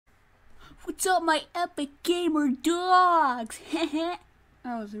What's up, my epic gamer dogs? That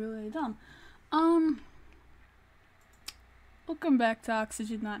was really dumb. Welcome back to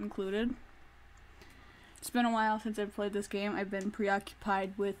Oxygen Not Included. It's been a while since I've played this game. I've been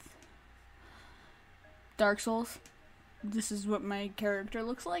preoccupied with Dark Souls. This is what my character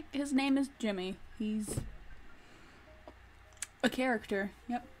looks like. His name is Jimmy. He's a character.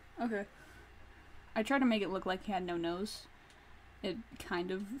 Yep. Okay. I tried to make it look like he had no nose. It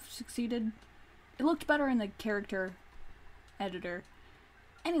kind of succeeded. It looked better in the character editor.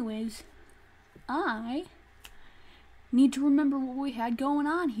 Anyways, I need to remember what we had going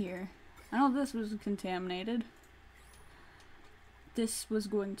on here. I know this was contaminated. This was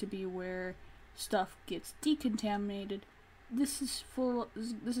going to be where stuff gets decontaminated. This is going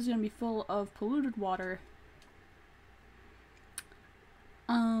to be full of polluted water.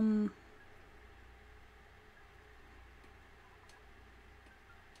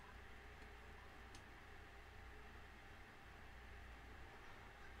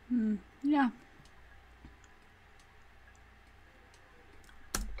 Yeah.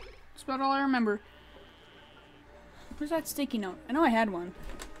 That's about all I remember. Where's that sticky note? I know I had one.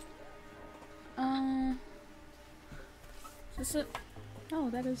 Is this it? Oh,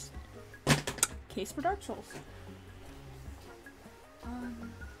 that is case for Dark Souls.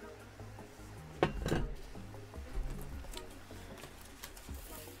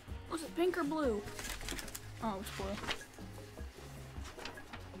 Was it pink or blue? Oh, it's blue.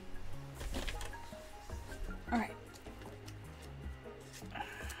 Alright.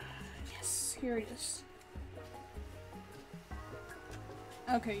 Yes, here it is.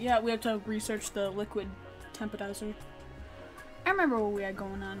 Okay, yeah, we have to research the liquid temporizer. I remember what we had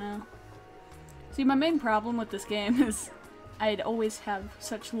going on now. See, my main problem with this game is I'd always have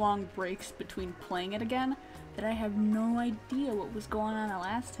such long breaks between playing it again that I have no idea what was going on the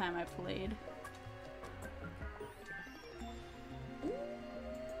last time I played.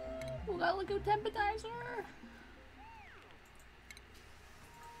 Ooh, that liquid temporizer!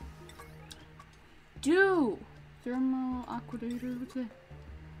 Do! Thermal aquadator, what's it?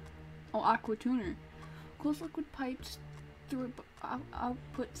 Oh, aqua tuner. Close liquid pipes through it,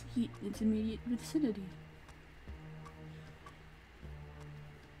 outputs heat in its immediate vicinity.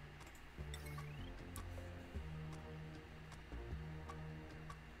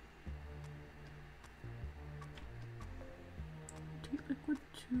 Take liquid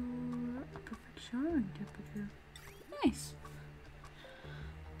to a perfect showering temperature. Nice.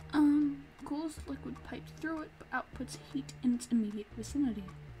 Cools liquid pipes through it, but outputs heat in its immediate vicinity.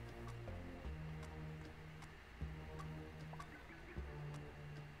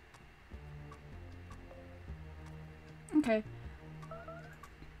 Okay.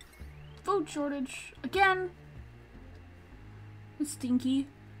 Food shortage again. It's stinky.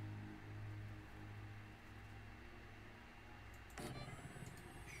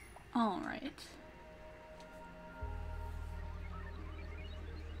 All right.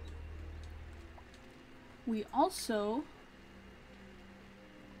 We also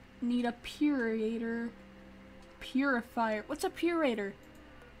need a purifier. What's a purator?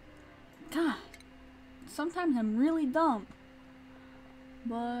 God, sometimes I'm really dumb.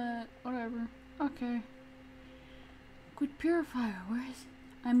 But whatever. Okay. Liquid purifier, where is it?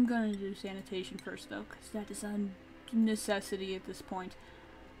 I'm gonna do sanitation first though, because that is a necessity at this point.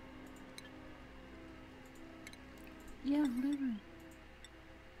 Yeah, whatever.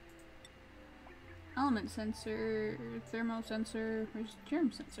 Element sensor, thermo sensor, where's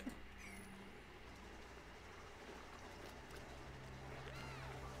germ sensor?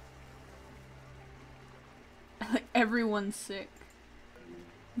 Like everyone's sick.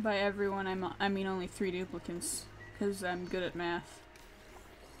 By everyone, I mean only 3 duplicants, because I'm good at math.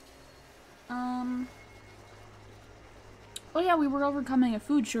 Oh yeah, we were overcoming a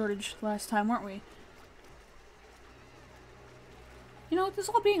food shortage last time, weren't we? You know, with this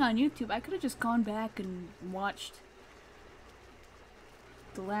all being on YouTube, I could have just gone back and watched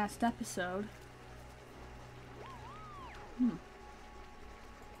the last episode.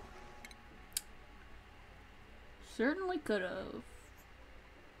 Certainly could have.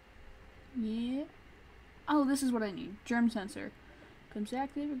 Yeah. Oh, this is what I need. Germ sensor. Becomes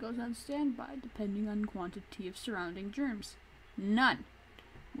active, it goes on standby, depending on quantity of surrounding germs. None.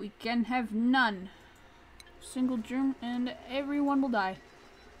 We can have none. Single germ and everyone will die.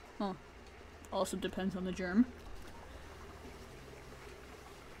 Well, also depends on the germ.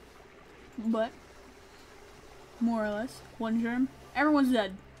 But, more or less, one germ, everyone's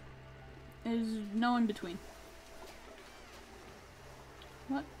dead. There's no in between.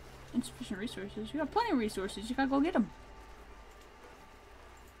 What? Insufficient resources? You got plenty of resources, you gotta go get them.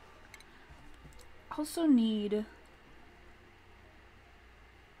 also need...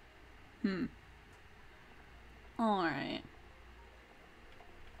 Alright.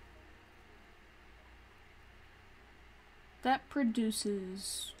 That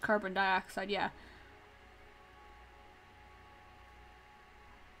produces carbon dioxide, yeah.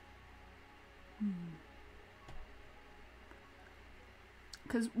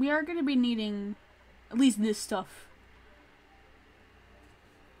 Because we are going to be needing at least this stuff.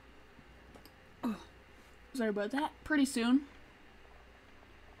 Oh, sorry about that. Pretty soon.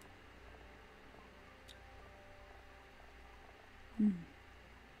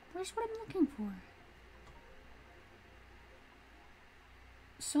 Where's what I'm looking for?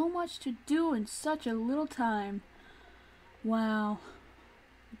 So much to do in such a little time. Wow.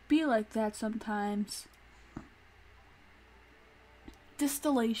 Be like that sometimes.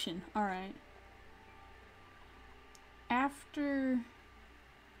 Distillation. Alright. After...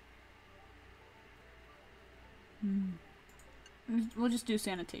 We'll just do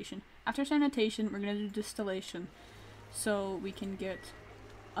sanitation. After sanitation, we're gonna do distillation. So we can get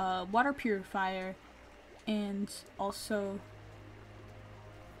a water purifier and also...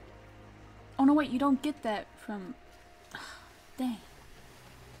 Oh no, wait, you don't get that from... Dang.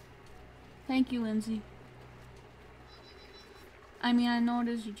 Thank you, Lindsay. I mean, I know it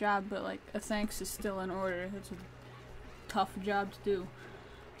is your job, but like, a thanks is still in order. It's a tough job to do.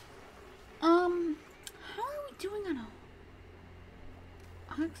 How are we doing on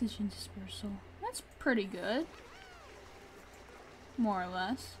oxygen dispersal? That's pretty good. More or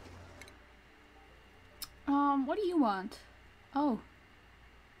less. What do you want? Oh.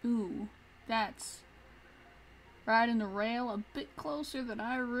 Ooh. That's riding the rail a bit closer than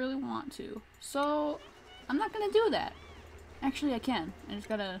I really want to. So, I'm not gonna do that. Actually, I can. I just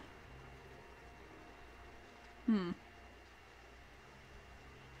gotta...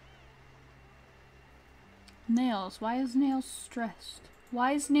 Nails. Why is Nails stressed?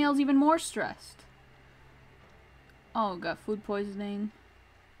 Why is Nails even more stressed? Oh, got food poisoning.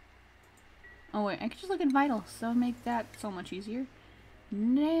 Oh wait, I could just look at vitals. That would make that so much easier.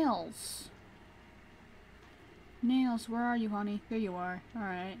 Nails. Nails, where are you, honey? There you are.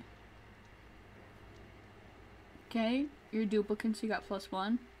 Alright. Okay, your duplicates, you got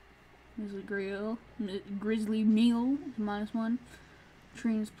 +1. Grizzly meal, -1.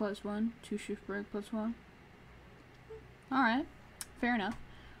 Trina's +1. 2 shift break +1. Alright, fair enough.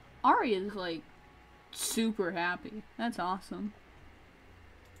 Ari is like super happy. That's awesome.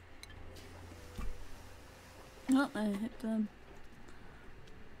 Oh, I hit the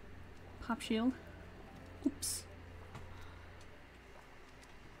pop shield. Oops.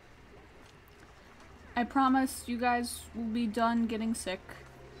 I promise you guys will be done getting sick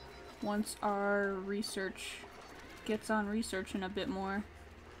once our research gets on researching a bit more.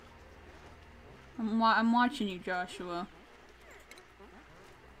 I'm watching you, Joshua.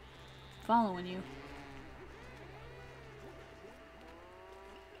 Following you.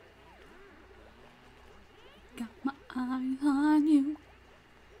 Got my eye on you.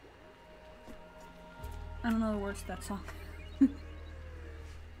 I don't know the words to that song.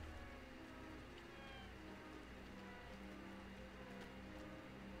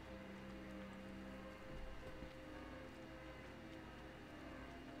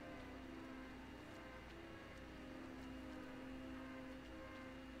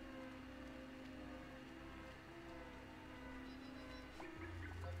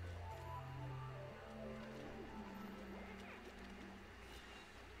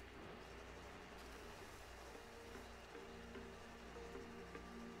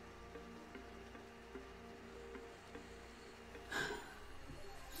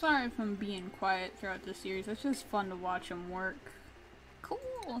 Sorry if I'm being quiet throughout the series. It's just fun to watch him work. Cool!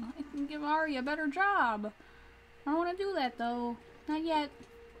 I can give Ari a better job. I don't want to do that though. Not yet.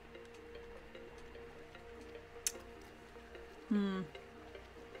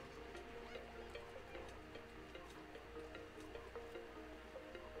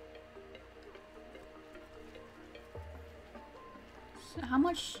 So how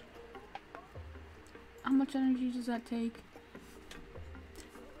much energy does that take?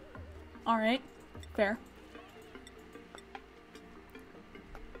 Alright, fair.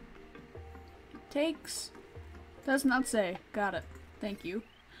 Takes... Does not say. Got it. Thank you.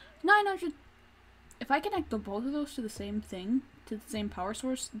 900... If I connect both of those to the same thing, to the same power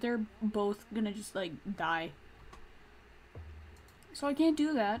source, they're both gonna just, like, die. So I can't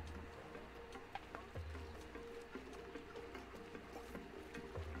do that.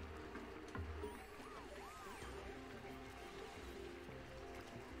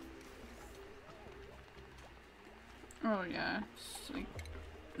 Oh yeah, it's like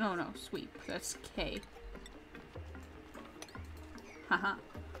no, sweep. That's K. Haha.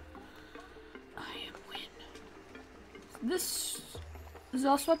 I am win. This is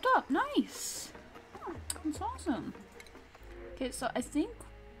all swept up. Nice. Oh, that's awesome. Okay, so I think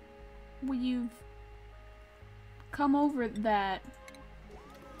we've come over that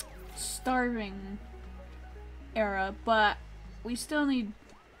starving era, but we still need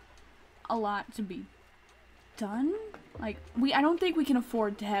a lot to be done. Like, I don't think we can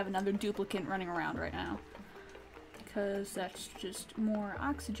afford to have another duplicate running around right now, because that's just more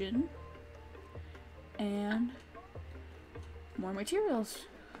oxygen and more materials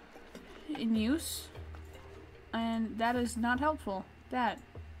in use, and that is not helpful.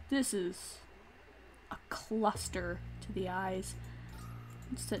 This is a cluster to the eyes.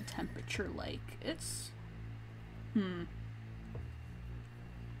 What's the temperature like? It's we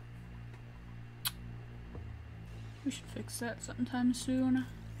should fix that sometime soon.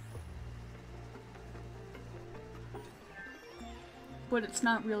 But it's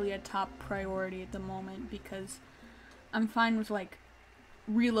not really a top priority at the moment because I'm fine with like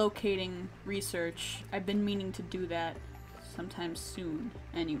relocating research. I've been meaning to do that sometime soon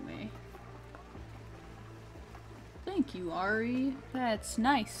anyway. Thank you, Ari. That's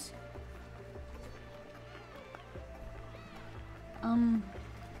nice.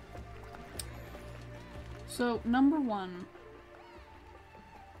 So number one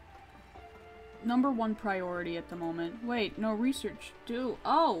priority at the moment. Wait, no, research.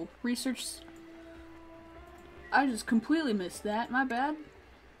 Research. I just completely missed that. My bad.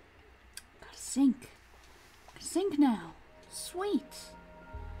 Gotta sync. Gotta sync now. Sweet.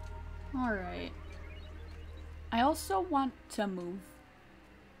 Alright. I also want to move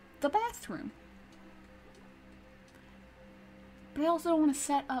the bathroom. But I also don't want to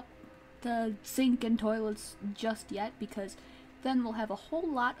set up the sink and toilets just yet, because then we'll have a whole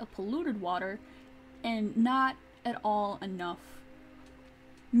lot of polluted water and not at all enough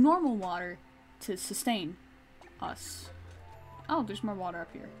normal water to sustain us. Oh, there's more water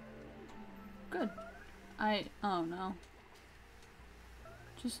up here. Good. Oh no.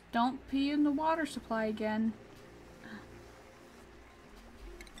 Just don't pee in the water supply again.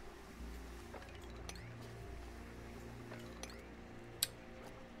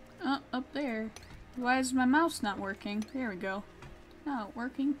 Oh, up there. Why is my mouse not working? There we go. Now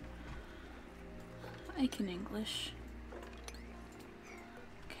working. I can English.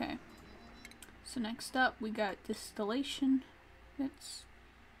 Okay. So next up we got distillation. It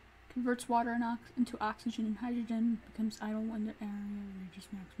converts water into oxygen and hydrogen, becomes idle when the area reaches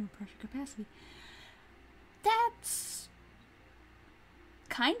maximum pressure capacity. That's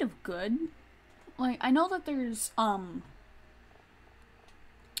kind of good. Like, I know that there's a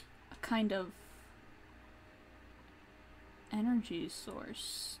kind of energy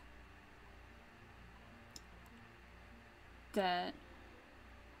source that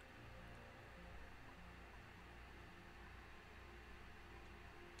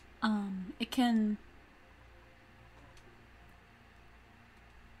it can.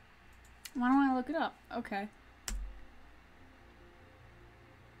 Why don't I look it up? Okay.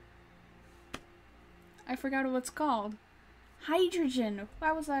 I forgot what it's called. Hydrogen!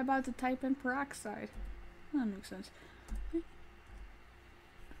 Why was I about to type in peroxide? That makes sense.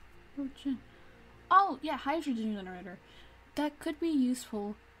 Oh, yeah, hydrogen generator. That could be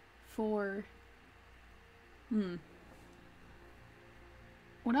useful for...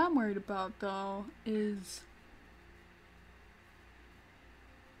 What I'm worried about, though, is...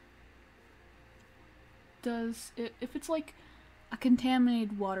 if it's like a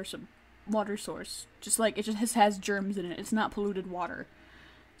contaminated water source, just like it just has germs in it, it's not polluted water,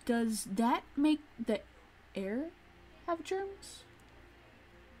 does that make the air have germs?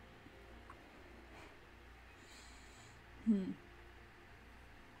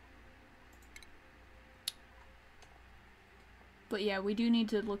 But yeah, we do need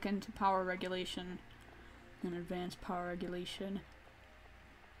to look into power regulation and advanced power regulation,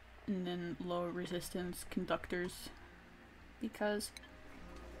 and then low resistance conductors, because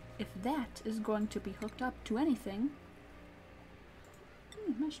if that is going to be hooked up to anything...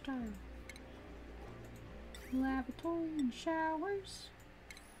 mesh tile. Lavatory and showers.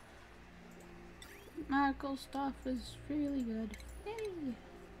 Medical stuff is really good. Hey!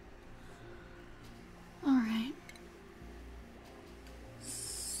 Alright.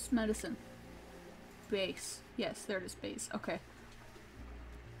 Medicine. Base. Yes, there it is, base. Okay.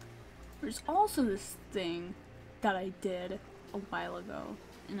 There's also this thing that I did a while ago,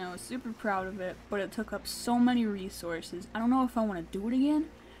 and I was super proud of it, but it took up so many resources. I don't know if I want to do it again,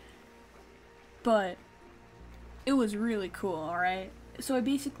 but it was really cool, alright? So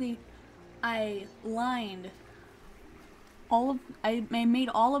I lined I made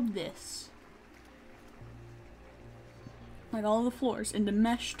all of this, like all the floors, into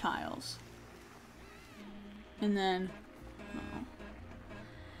mesh tiles. And then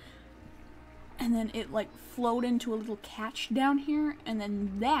it like flowed into a little catch down here, and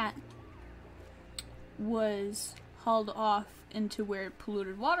then that was hauled off into where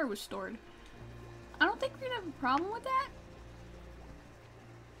polluted water was stored. I don't think we're gonna have a problem with that.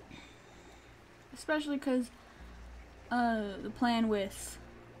 Especially because the plan with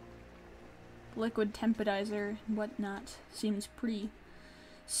liquid temporizer and whatnot seems pretty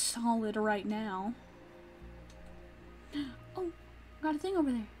solid right now. Oh, got a thing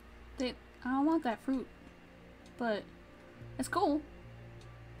over there. I don't want that fruit, but it's cool.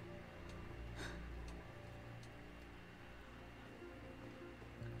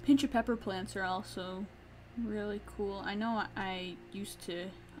 Pinch of pepper plants are also really cool. I know I used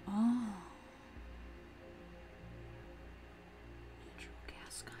to... Oh. Natural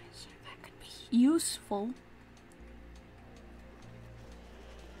gas geyser. That could be useful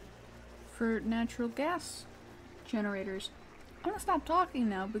for natural gas generators. I'm gonna stop talking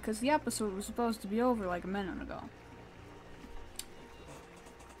now because the episode was supposed to be over like a minute ago.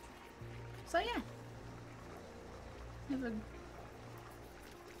 So yeah. Have a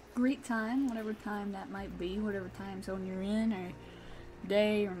great time, whatever time that might be, whatever time zone you're in, or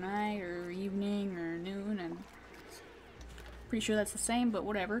day or night or evening or noon, and pretty sure that's the same, but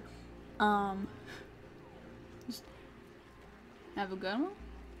whatever. Just have a good one.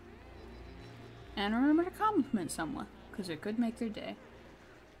 And remember to compliment someone, because it could make their day.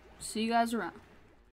 See you guys around.